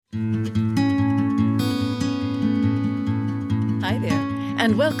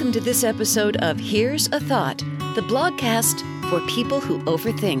and welcome to this episode of Here's a Thought, the blogcast for people who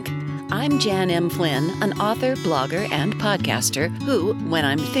overthink. I'm Jan M. Flynn, an author, blogger, and podcaster who, when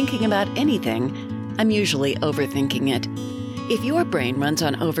I'm thinking about anything, I'm usually overthinking it. If your brain runs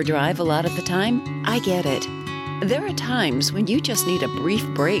on overdrive a lot of the time, I get it. There are times when you just need a brief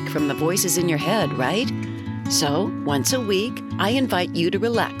break from the voices in your head, right? So, once a week, I invite you to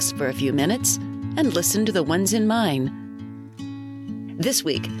relax for a few minutes and listen to the ones in mine. This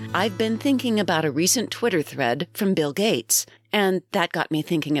week, I've been thinking about a recent Twitter thread from Bill Gates, and that got me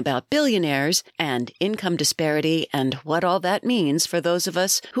thinking about billionaires and income disparity and what all that means for those of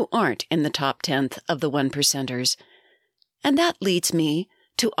us who aren't in the top 10th of the 1%ers. And that leads me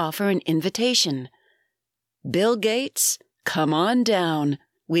to offer an invitation. Bill Gates, come on down.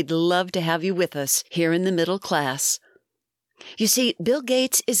 We'd love to have you with us here in the middle class. You see, Bill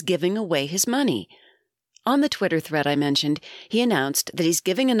Gates is giving away his money. On the Twitter thread I mentioned, he announced that he's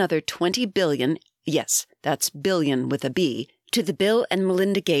giving another $20 billion, yes, that's billion with a B, to the Bill and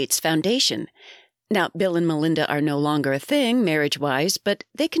Melinda Gates Foundation. Now, Bill and Melinda are no longer a thing, marriage-wise, but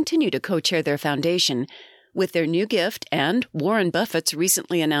they continue to co-chair their foundation. With their new gift and Warren Buffett's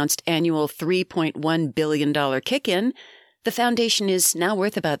recently announced annual $3.1 billion kick-in, the foundation is now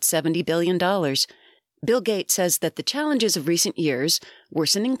worth about $70 billion. Bill Gates says that the challenges of recent years,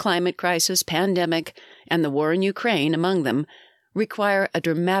 worsening climate crisis, pandemic, and the war in Ukraine among them, require a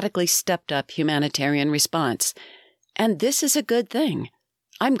dramatically stepped-up humanitarian response. And this is a good thing.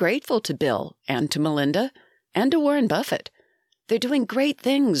 I'm grateful to Bill and to Melinda and to Warren Buffett. They're doing great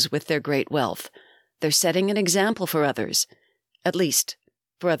things with their great wealth. They're setting an example for others, at least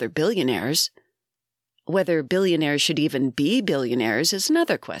for other billionaires. Whether billionaires should even be billionaires is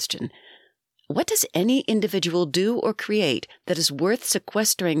another question. What does any individual do or create that is worth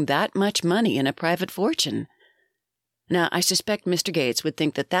sequestering that much money in a private fortune? Now, I suspect Mr. Gates would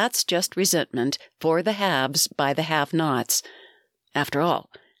think that that's just resentment for the haves by the have-nots. After all,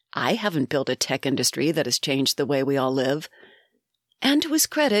 I haven't built a tech industry that has changed the way we all live. And to his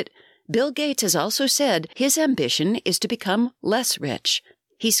credit, Bill Gates has also said his ambition is to become less rich.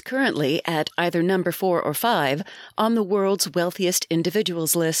 He's currently at either number 4 or 5 on the world's wealthiest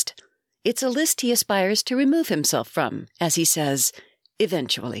individuals list. It's a list he aspires to remove himself from, as he says,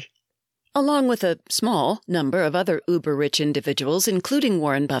 eventually. Along with a small number of other uber-rich individuals, including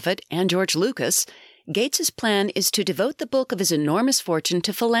Warren Buffett and George Lucas, Gates's plan is to devote the bulk of his enormous fortune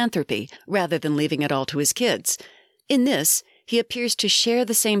to philanthropy, rather than leaving it all to his kids. In this, he appears to share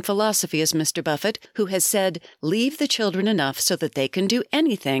the same philosophy as Mr. Buffett, who has said, leave the children enough so that they can do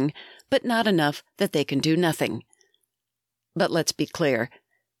anything, but not enough that they can do nothing. But let's be clear.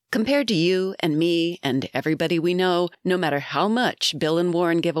 Compared to you and me and everybody we know, no matter how much Bill and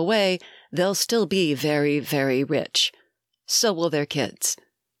Warren give away, they'll still be very, very rich. So will their kids.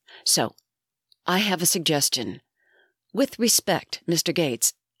 So, I have a suggestion. With respect, Mr.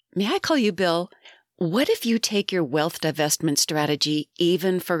 Gates, may I call you Bill? What if you take your wealth divestment strategy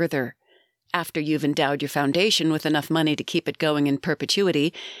even further? After you've endowed your foundation with enough money to keep it going in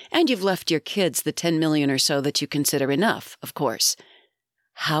perpetuity, and you've left your kids the $10 million or so that you consider enough, of course.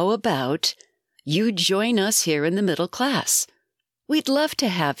 How about you join us here in the middle class? We'd love to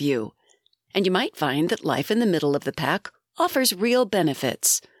have you. And you might find that life in the middle of the pack offers real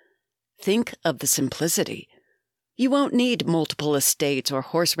benefits. Think of the simplicity. You won't need multiple estates or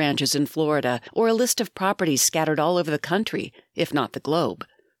horse ranches in Florida or a list of properties scattered all over the country, if not the globe.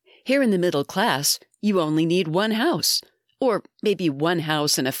 Here in the middle class, you only need one house, or maybe one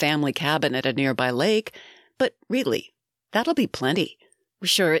house and a family cabin at a nearby lake, but really, that'll be plenty.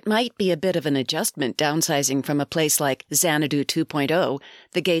 Sure, it might be a bit of an adjustment downsizing from a place like Xanadu 2.0,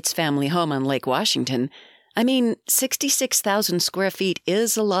 the Gates family home on Lake Washington. I mean, 66,000 square feet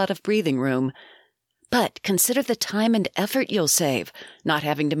is a lot of breathing room. But consider the time and effort you'll save, not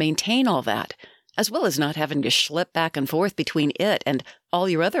having to maintain all that, as well as not having to schlep back and forth between it and all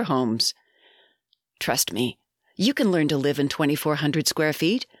your other homes. Trust me, you can learn to live in 2,400 square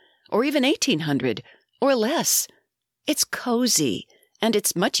feet, or even 1,800, or less. It's cozy. And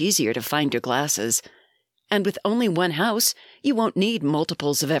it's much easier to find your glasses. And with only one house, you won't need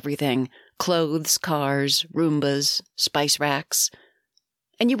multiples of everything. Clothes, cars, Roombas, spice racks.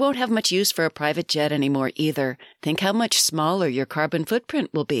 And you won't have much use for a private jet anymore either. Think how much smaller your carbon footprint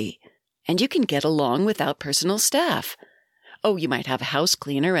will be. And you can get along without personal staff. Oh, you might have a house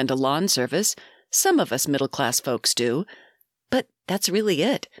cleaner and a lawn service. Some of us middle-class folks do. But that's really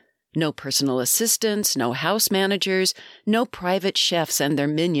it. No personal assistants, no house managers, no private chefs and their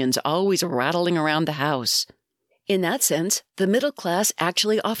minions always rattling around the house. In that sense, the middle class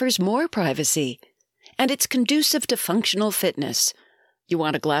actually offers more privacy. And it's conducive to functional fitness. You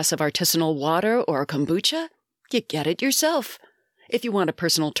want a glass of artisanal water or kombucha? You get it yourself. If you want a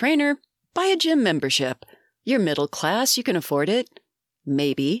personal trainer, buy a gym membership. You're middle class, you can afford it.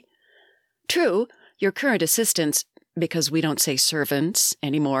 Maybe. True, your current assistants, because we don't say servants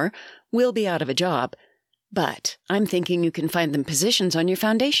anymore, will be out of a job. But I'm thinking you can find them positions on your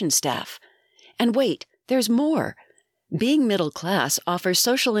foundation staff. And wait, there's more. Being middle class offers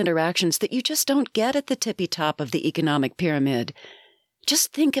social interactions that you just don't get at the tippy top of the economic pyramid.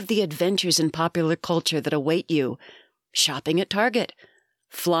 Just think of the adventures in popular culture that await you. Shopping at Target.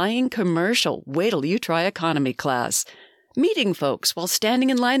 Flying commercial, wait till you try economy class. Meeting folks while standing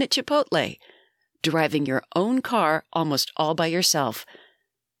in line at Chipotle. Driving your own car almost all by yourself.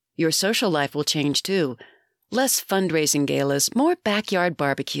 Your social life will change too. Less fundraising galas, more backyard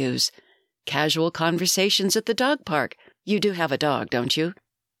barbecues. Casual conversations at the dog park. You do have a dog, don't you?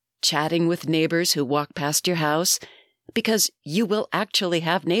 Chatting with neighbors who walk past your house. Because you will actually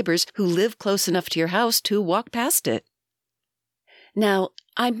have neighbors who live close enough to your house to walk past it. Now,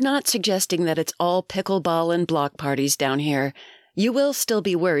 I'm not suggesting that it's all pickleball and block parties down here. You will still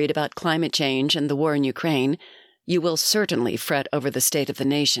be worried about climate change and the war in Ukraine. You will certainly fret over the state of the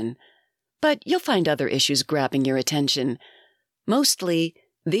nation. But you'll find other issues grabbing your attention. Mostly,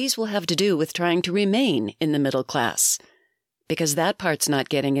 these will have to do with trying to remain in the middle class. Because that part's not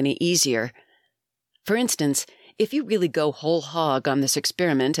getting any easier. For instance, if you really go whole hog on this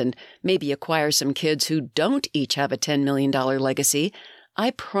experiment and maybe acquire some kids who don't each have a $10 million legacy,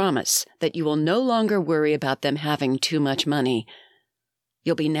 I promise that you will no longer worry about them having too much money.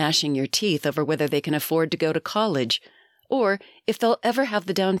 You'll be gnashing your teeth over whether they can afford to go to college, or if they'll ever have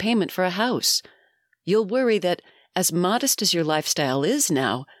the down payment for a house. You'll worry that, as modest as your lifestyle is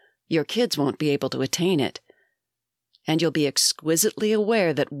now, your kids won't be able to attain it. And you'll be exquisitely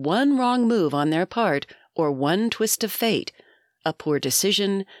aware that one wrong move on their part, or one twist of fate, a poor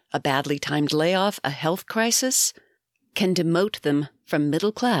decision, a badly timed layoff, a health crisis, can demote them from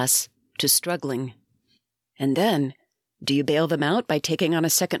middle class to struggling. And then, do you bail them out by taking on a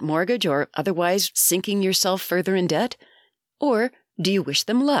second mortgage or otherwise sinking yourself further in debt? Or do you wish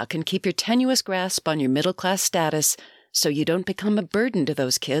them luck and keep your tenuous grasp on your middle class status so you don't become a burden to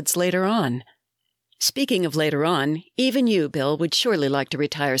those kids later on? Speaking of later on, even you, Bill, would surely like to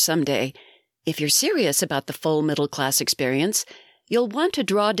retire someday. If you're serious about the full middle-class experience, you'll want to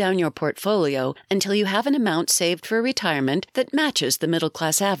draw down your portfolio until you have an amount saved for retirement that matches the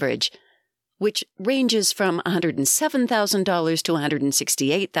middle-class average, which ranges from $107,000 to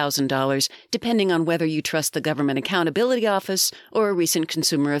 $168,000, depending on whether you trust the Government Accountability Office or a recent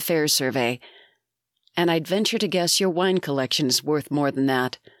Consumer Affairs survey. And I'd venture to guess your wine collection is worth more than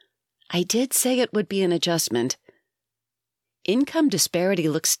that. I did say it would be an adjustment. Income disparity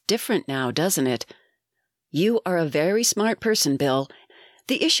looks different now, doesn't it? You are a very smart person, Bill.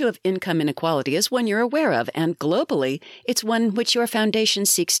 The issue of income inequality is one you're aware of, and globally, it's one which your foundation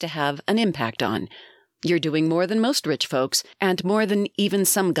seeks to have an impact on. You're doing more than most rich folks, and more than even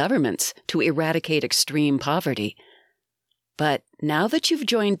some governments, to eradicate extreme poverty. But now that you've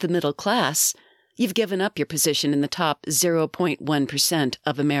joined the middle class, you've given up your position in the top 0.1%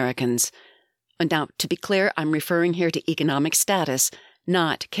 of Americans. Now, to be clear, I'm referring here to economic status,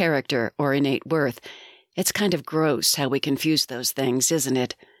 not character or innate worth. It's kind of gross how we confuse those things, isn't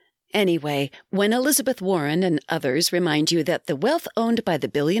it? Anyway, when Elizabeth Warren and others remind you that the wealth owned by the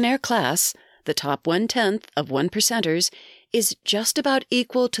billionaire class, the top 1/10 of 1%ers, is just about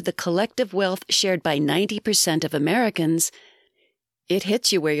equal to the collective wealth shared by 90% of Americans, it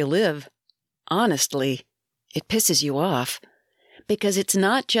hits you where you live. Honestly, it pisses you off. Because it's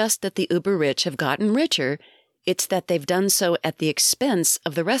not just that the uber-rich have gotten richer, it's that they've done so at the expense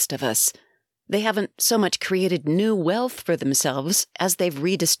of the rest of us. They haven't so much created new wealth for themselves as they've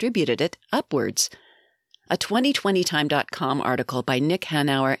redistributed it upwards. A 2020time.com article by Nick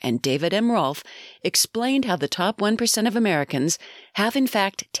Hanauer and David M. Rolfe explained how the top 1% of Americans have in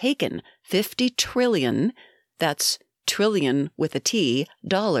fact taken $50 trillion, that's trillion with a T,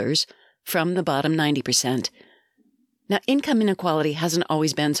 dollars, from the bottom 90%. Now, income inequality hasn't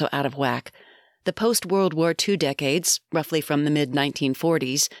always been so out of whack. The post-World War II decades, roughly from the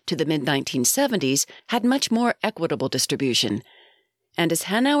mid-1940s to the mid-1970s, had much more equitable distribution. And as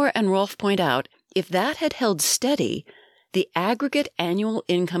Hanauer and Rolfe point out, if that had held steady, the aggregate annual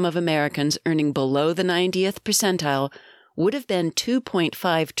income of Americans earning below the 90th percentile would have been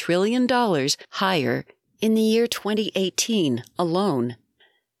 $2.5 trillion higher in the year 2018 alone.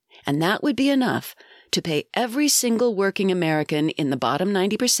 And that would be enough to pay every single working American in the bottom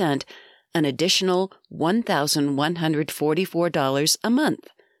 90% an additional $1,144 a month.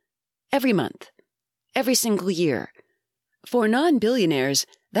 Every month. Every single year. For non-billionaires,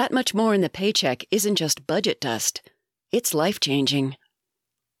 that much more in the paycheck isn't just budget dust. It's life-changing.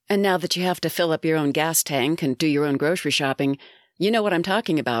 And now that you have to fill up your own gas tank and do your own grocery shopping, you know what I'm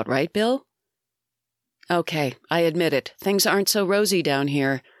talking about, right, Bill? Okay, I admit it. Things aren't so rosy down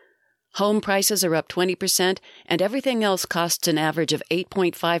here. Home prices are up 20%, and everything else costs an average of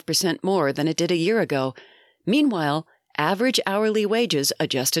 8.5% more than it did a year ago. Meanwhile, average hourly wages,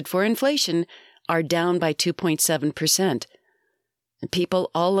 adjusted for inflation, are down by 2.7%. People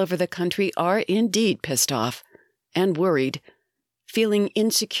all over the country are indeed pissed off and worried, feeling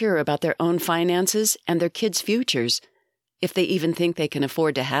insecure about their own finances and their kids' futures, if they even think they can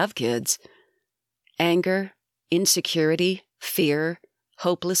afford to have kids. Anger, insecurity, fear,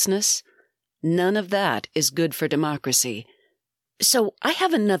 hopelessness, none of that is good for democracy. So I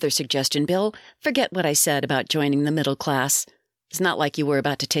have another suggestion, Bill. Forget what I said about joining the middle class. It's not like you were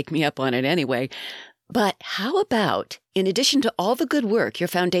about to take me up on it anyway. But how about, in addition to all the good work your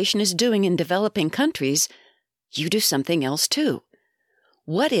foundation is doing in developing countries, you do something else too?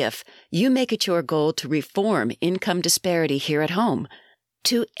 What if you make it your goal to reform income disparity here at home,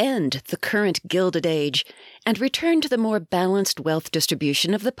 to end the current Gilded Age, and return to the more balanced wealth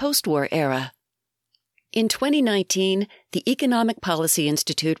distribution of the post-war era? In 2019, the Economic Policy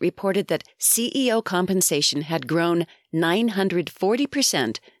Institute reported that CEO compensation had grown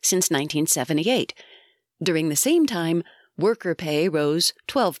 940% since 1978. During the same time, worker pay rose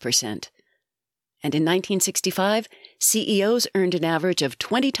 12%. And in 1965, CEOs earned an average of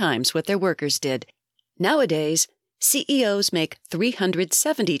 20 times what their workers did. Nowadays, CEOs make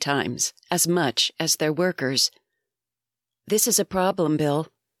 370 times as much as their workers. This is a problem, Bill.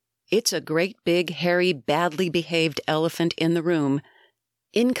 It's a great big, hairy, badly behaved elephant in the room.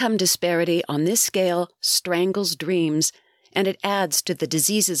 Income disparity on this scale strangles dreams, and it adds to the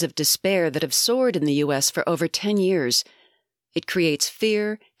diseases of despair that have soared in the U.S. for over 10 years. It creates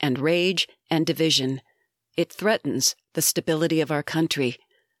fear and rage and division. It threatens the stability of our country.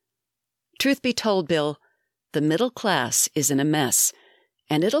 Truth be told, Bill, the middle class is in a mess,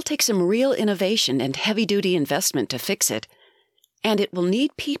 and it'll take some real innovation and heavy-duty investment to fix it. And it will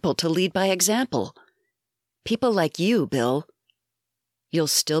need people to lead by example. People like you, Bill. You'll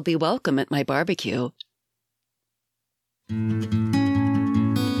still be welcome at my barbecue.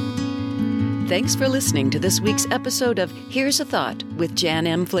 Thanks for listening to this week's episode of Here's a Thought with Jan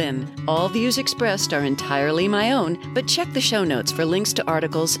M. Flynn. All views expressed are entirely my own, but check the show notes for links to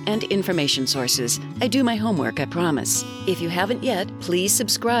articles and information sources. I do my homework, I promise. If you haven't yet, please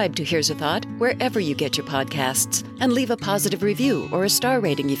subscribe to Here's a Thought wherever you get your podcasts, and leave a positive review or a star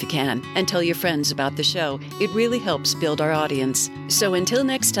rating if you can, and tell your friends about the show. It really helps build our audience. So until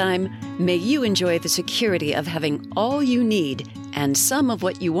next time, may you enjoy the security of having all you need and some of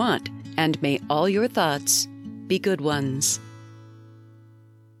what you want, and may all your thoughts be good ones.